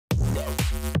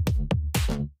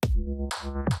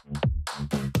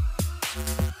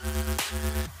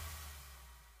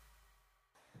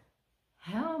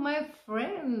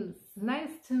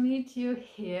meet you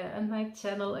here on my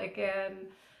channel again.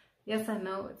 Yes, I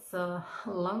know it's a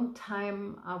long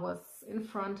time I was in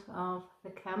front of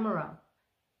the camera.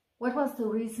 What was the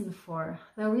reason for?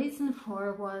 The reason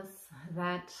for was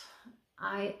that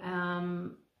I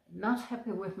am not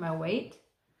happy with my weight.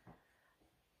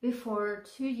 Before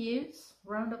 2 years,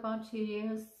 around about 2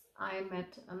 years, I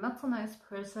met a not so nice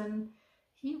person.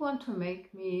 He wanted to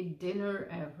make me dinner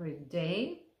every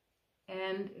day,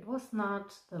 and it was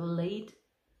not the late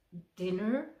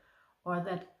dinner or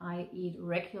that I eat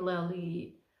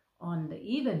regularly on the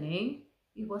evening.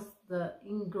 It was the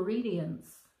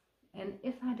ingredients. And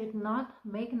if I did not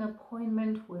make an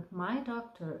appointment with my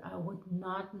doctor, I would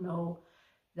not know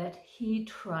that he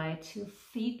tried to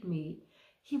feed me.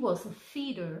 He was a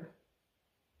feeder,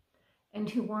 and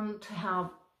he wanted to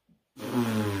have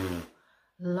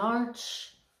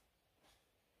large,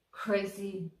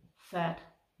 crazy, fat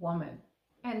woman.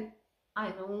 And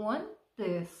I don't want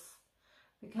this,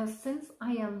 because since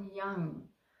I am young,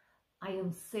 I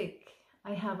am sick.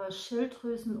 I have a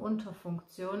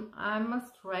Schilddrüsenunterfunktion. I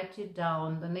must write it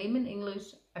down. The name in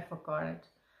English, I forgot it.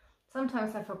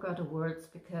 Sometimes I forgot the words,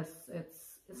 because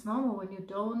it's normal when you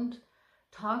don't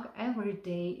talk every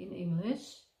day in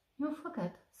English, you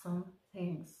forget some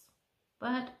things.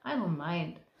 But I don't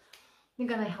mind. You're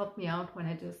gonna help me out when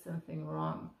I do something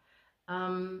wrong.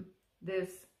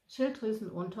 This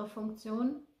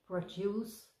Schilddrüsenunterfunktion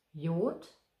produce jod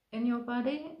in your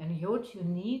body, and jod you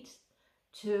need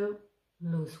to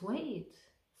lose weight.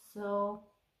 So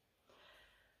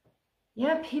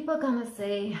yeah, people are gonna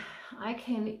say I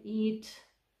can eat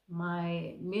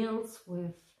my meals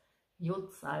with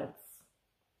Jodsalz.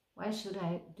 Why should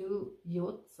I do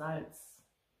Jodsalz?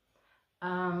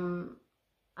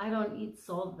 I don't eat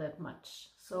salt that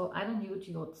much, so I don't use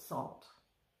jod salt.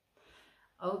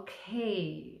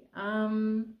 Okay,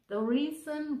 the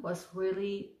reason was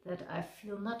really that I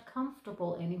feel not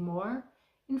comfortable anymore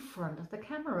in front of the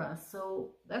camera.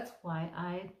 So that's why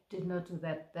I did not do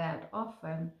that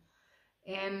often.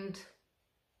 And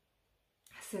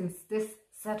since this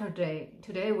Saturday,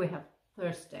 today we have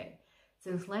Thursday,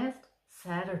 since last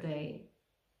Saturday,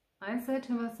 I said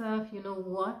to myself, you know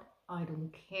what, I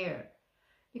don't care.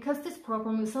 Because this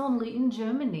problem is only in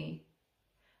Germany.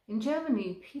 In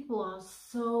Germany, people are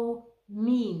so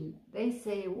mean. They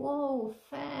say, whoa,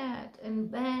 fat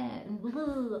and bad and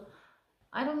blah.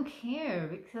 I don't care,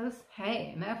 because,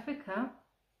 hey, in Africa,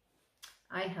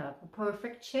 I have a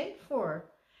perfect shape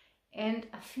for. And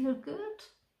I feel good,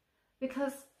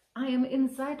 because I am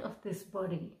inside of this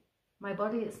body. My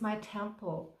body is my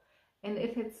temple. And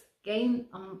if it's gained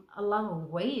a lot of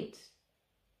weight,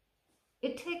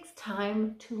 it takes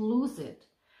time to lose it.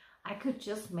 I could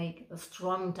just make a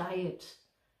strong diet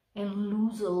and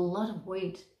lose a lot of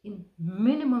weight in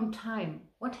minimum time.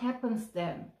 What happens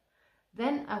then?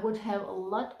 Then I would have a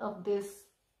lot of this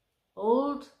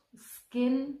old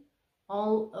skin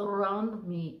all around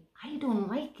me. I don't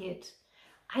like it.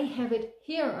 I have it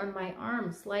here on my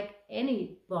arms like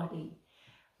anybody,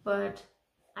 but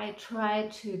I try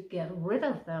to get rid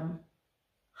of them.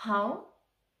 How?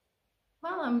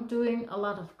 Well, I'm doing a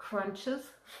lot of crunches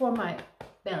for my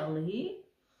belly.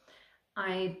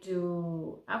 I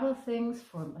do other things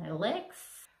for my legs.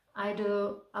 I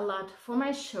do a lot for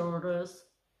my shoulders,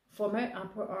 for my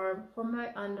upper arm, for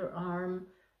my underarm,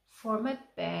 for my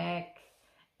back.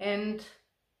 And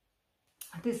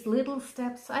these little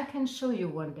steps I can show you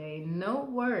one day. No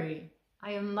worry.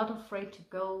 I am not afraid to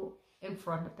go in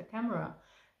front of the camera,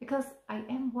 because I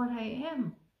am what I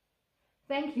am.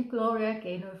 Thank you, Gloria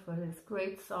Gaynor, for this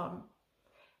great song.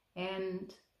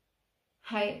 And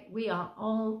hey, we are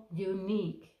all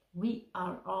unique. We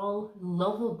are all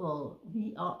lovable.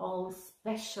 We are all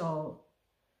special.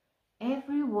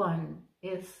 Everyone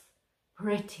is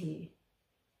pretty.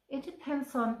 It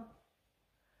depends on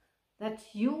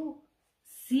that you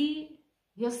see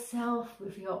yourself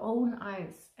with your own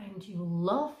eyes and you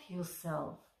love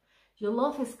yourself. Your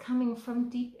love is coming from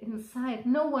deep inside.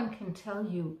 No one can tell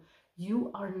you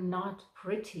you are not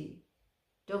pretty.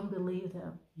 Don't believe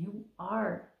them. You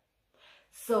are.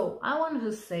 So I wanted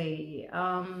to say,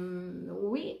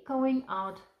 we're going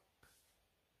out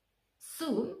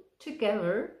soon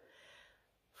together,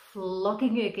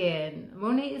 vlogging again.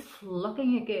 Moni is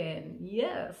vlogging again.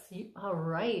 Yes, you are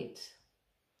right.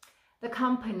 The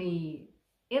company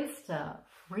Insta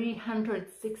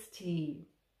 360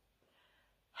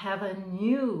 have a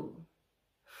new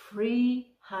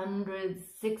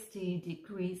 360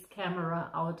 degrees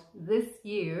camera out this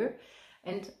year,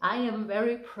 and I am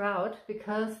very proud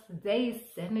because they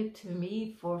sent it to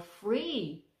me for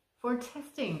free for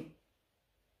testing.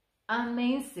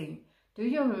 Amazing. Do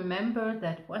you remember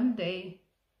that one day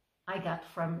I got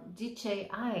from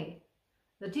DJI,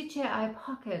 the DJI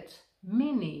Pocket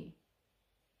Mini?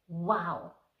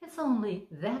 Wow, it's only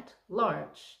that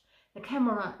large. The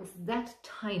camera is that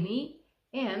tiny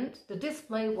and the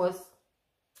display was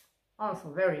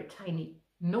also very tiny.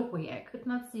 No way, I could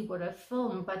not see what I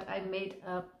filmed, but I made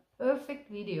a perfect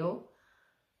video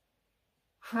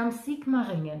from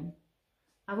Sigmaringen.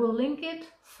 I will link it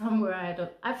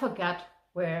somewhere. I forgot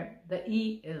where the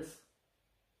E is.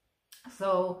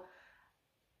 So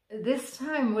this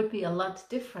time would be a lot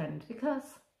different because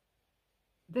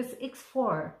this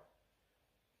X4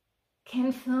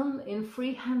 can film in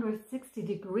 360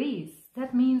 degrees.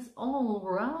 That means all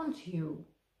around you.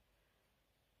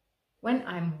 When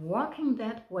I'm walking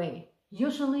that way,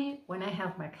 usually when I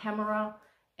have my camera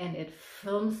and it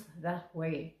films that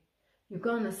way, you're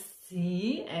gonna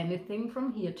see anything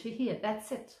from here to here.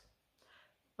 That's it.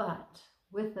 But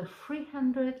with the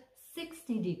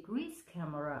 360 degrees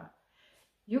camera,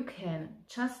 you can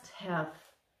just have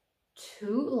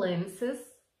two lenses,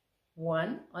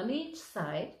 one on each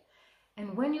side,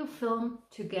 and when you film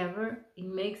together, it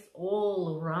makes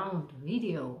all around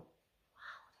video.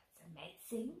 Wow, that's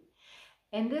amazing.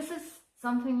 And this is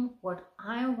something what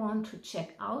I want to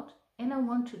check out, and I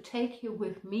want to take you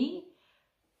with me,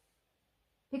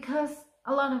 because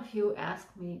a lot of you ask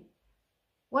me,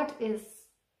 what is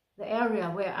the area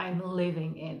where I'm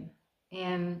living in?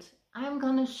 And I'm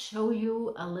gonna show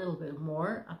you a little bit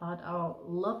more about our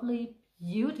lovely,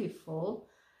 beautiful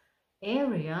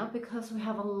area, because we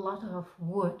have a lot of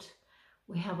wood,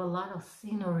 we have a lot of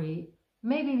scenery.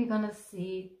 Maybe we're gonna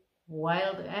see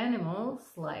wild animals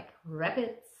like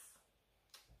rabbits.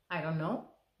 I don't know.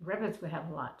 Rabbits we have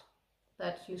a lot,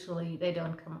 but usually they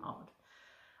don't come out.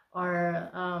 Or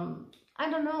I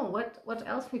don't know what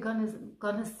else we're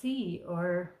gonna see,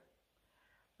 or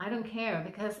I don't care,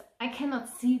 because I cannot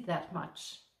see that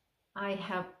much. I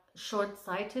have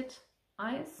short-sighted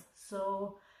eyes,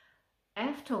 so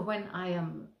after when I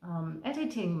am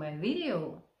editing my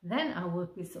video, then I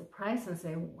would be surprised and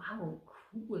say, wow,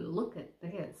 cool, look at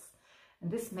this. And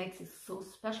this makes it so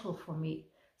special for me.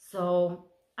 So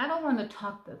I don't want to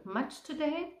talk that much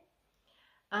today.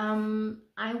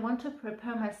 I want to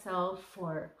prepare myself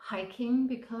for hiking,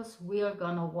 because we are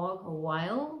gonna walk a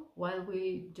while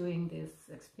we're doing this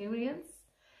experience.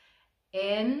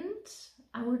 And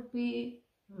I would be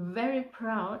very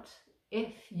proud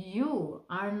if you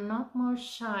are not more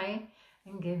shy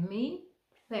and give me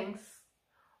thanks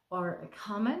or a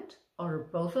comment or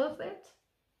both of it.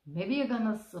 Maybe you're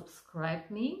gonna subscribe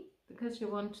me because you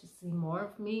want to see more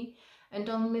of me, and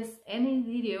don't miss any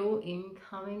video in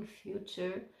coming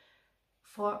future.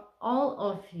 For all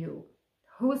of you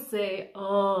who say,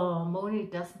 oh, Moni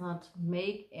does not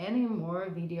make any more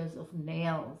videos of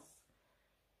nails.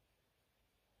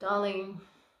 Darling,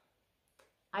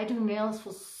 I do nails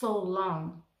for so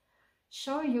long.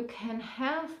 Sure, you can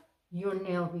have your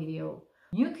nail video.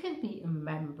 You can be a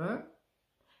member,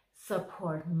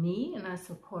 support me, and I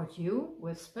support you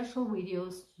with special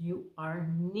videos you are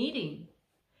needing.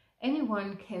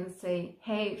 Anyone can say,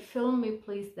 hey, film me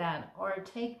please that, or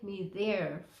take me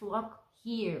there, vlog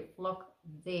here, vlog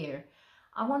there.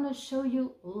 I want to show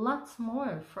you lots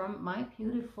more from my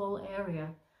beautiful area,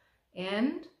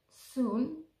 and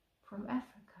soon from Africa.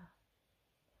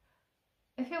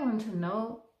 If you want to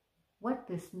know what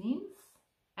this means,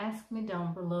 ask me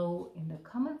down below in the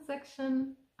comment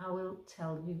section. I will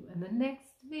tell you in the next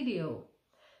video.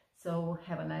 So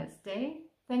have a nice day.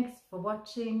 Thanks for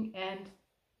watching, and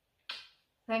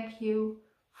thank you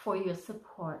for your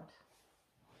support.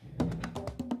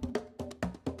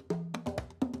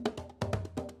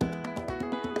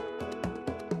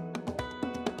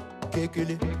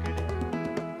 Kekele,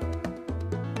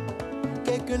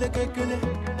 kekele, kekele.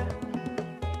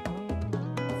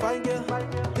 Fine girl,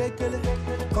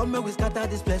 kekele. Come here, we scatter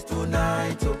this place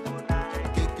tonight, oh.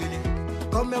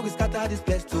 Kekele. Come here, we scatter this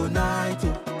place tonight,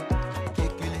 oh.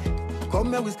 Kekele.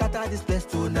 Come here, we scatter this place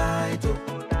tonight, oh.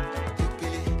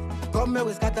 Kekele. Come here,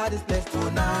 we scatter this place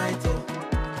tonight, oh.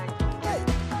 Hey.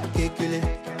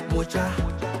 Kekele, mucha,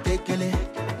 kekele,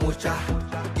 mucha,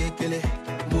 kekele,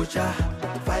 mucha.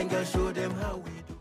 Fine girl, show them how we do.